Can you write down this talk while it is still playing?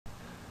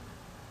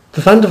The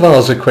van der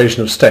Waals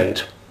equation of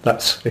state,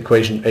 that's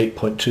equation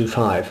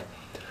 8.25,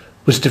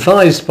 was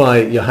devised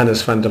by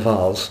Johannes van der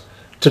Waals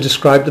to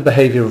describe the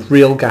behaviour of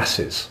real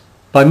gases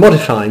by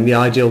modifying the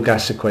ideal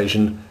gas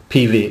equation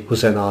PV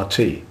equals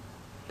nRT.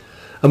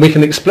 And we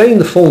can explain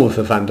the form of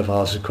the van der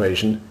Waals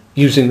equation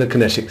using the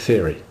kinetic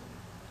theory.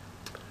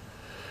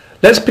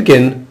 Let's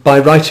begin by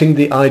writing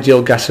the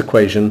ideal gas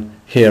equation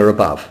here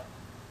above.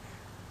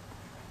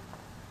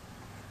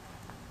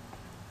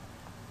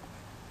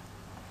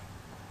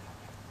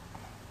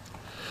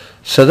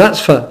 So that's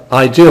for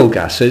ideal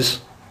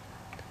gases,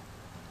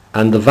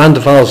 and the van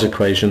der Waals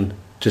equation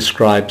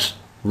describes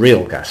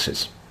real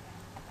gases.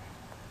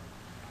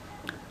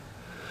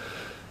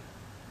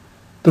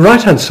 The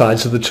right-hand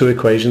sides of the two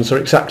equations are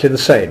exactly the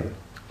same,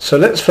 so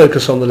let's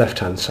focus on the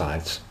left-hand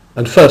sides,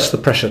 and first the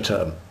pressure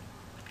term.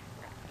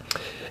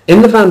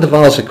 In the van der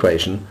Waals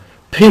equation,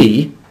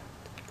 P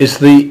is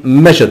the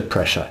measured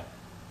pressure.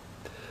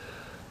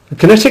 The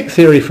kinetic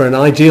theory for an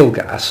ideal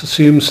gas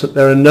assumes that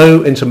there are no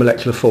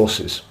intermolecular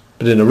forces,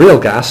 but in a real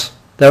gas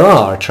there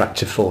are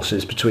attractive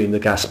forces between the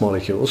gas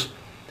molecules,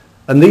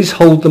 and these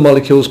hold the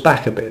molecules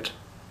back a bit.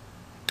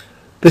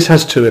 This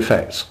has two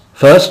effects.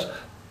 First,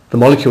 the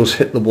molecules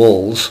hit the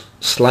Waals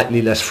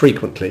slightly less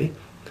frequently,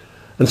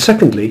 and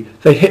secondly,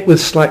 they hit with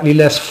slightly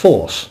less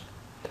force.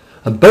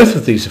 And both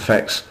of these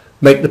effects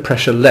make the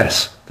pressure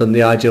less than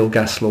the ideal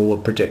gas law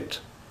would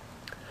predict.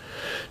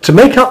 To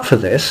make up for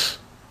this,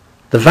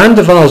 the van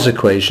der Waals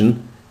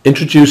equation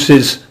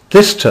introduces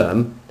this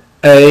term,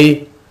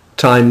 A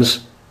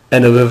times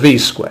n over v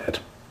squared,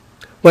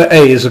 where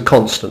A is a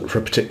constant for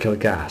a particular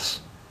gas.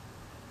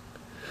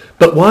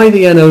 But why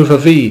the n over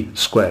v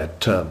squared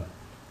term?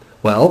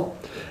 Well,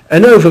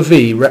 n over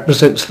v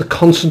represents the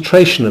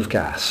concentration of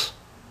gas,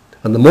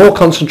 and the more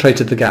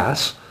concentrated the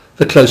gas,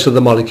 the closer the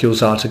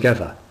molecules are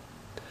together,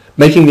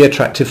 making the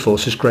attractive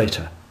forces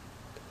greater.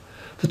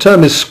 The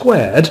term is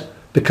squared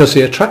because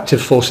the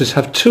attractive forces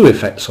have two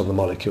effects on the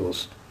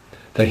molecules.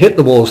 They hit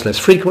the Waals less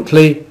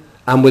frequently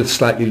and with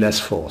slightly less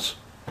force.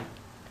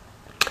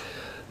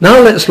 Now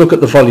let's look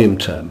at the volume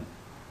term.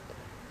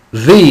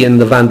 V in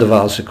the van der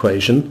Waals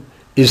equation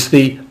is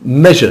the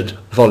measured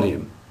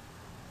volume.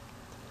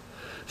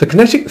 The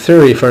kinetic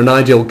theory for an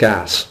ideal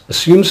gas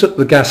assumes that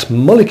the gas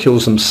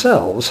molecules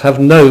themselves have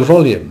no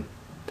volume.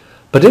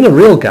 But in a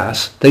real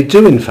gas, they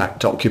do in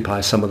fact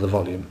occupy some of the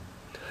volume.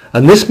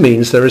 And this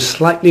means there is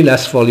slightly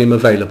less volume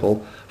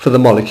available for the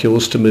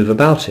molecules to move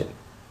about in.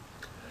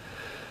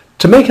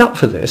 To make up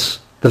for this,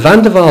 the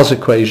van der Waals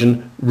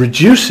equation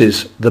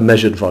reduces the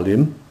measured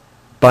volume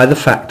by the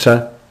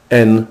factor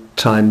n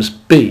times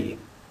B,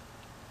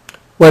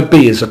 where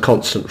B is a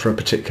constant for a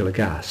particular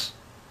gas.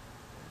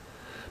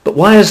 But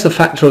why is the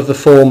factor of the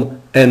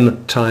form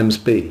n times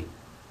B?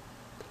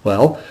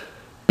 Well,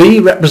 B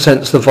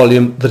represents the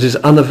volume that is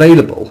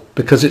unavailable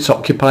because it's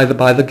occupied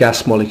by the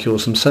gas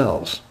molecules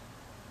themselves.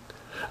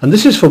 And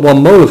this is for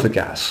 1 mole of the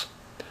gas,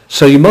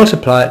 so you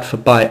multiply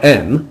it by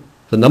n,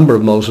 the number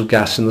of moles of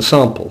gas in the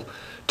sample,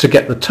 to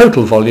get the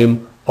total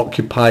volume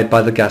occupied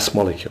by the gas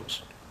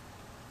molecules.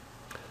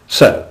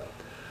 So,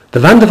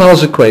 the van der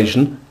Waals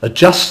equation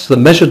adjusts the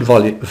measured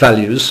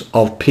values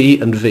of P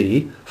and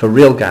V for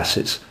real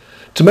gases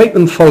to make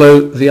them follow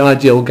the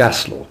ideal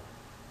gas law.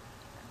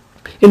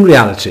 In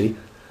reality,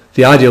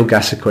 the ideal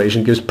gas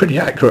equation gives pretty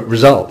accurate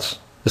results,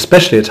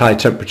 especially at high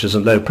temperatures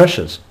and low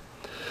pressures.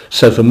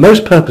 So for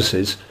most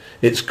purposes,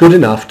 it's good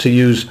enough to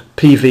use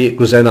PV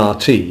equals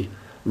nRT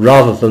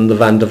rather than the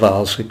van der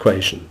Waals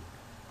equation.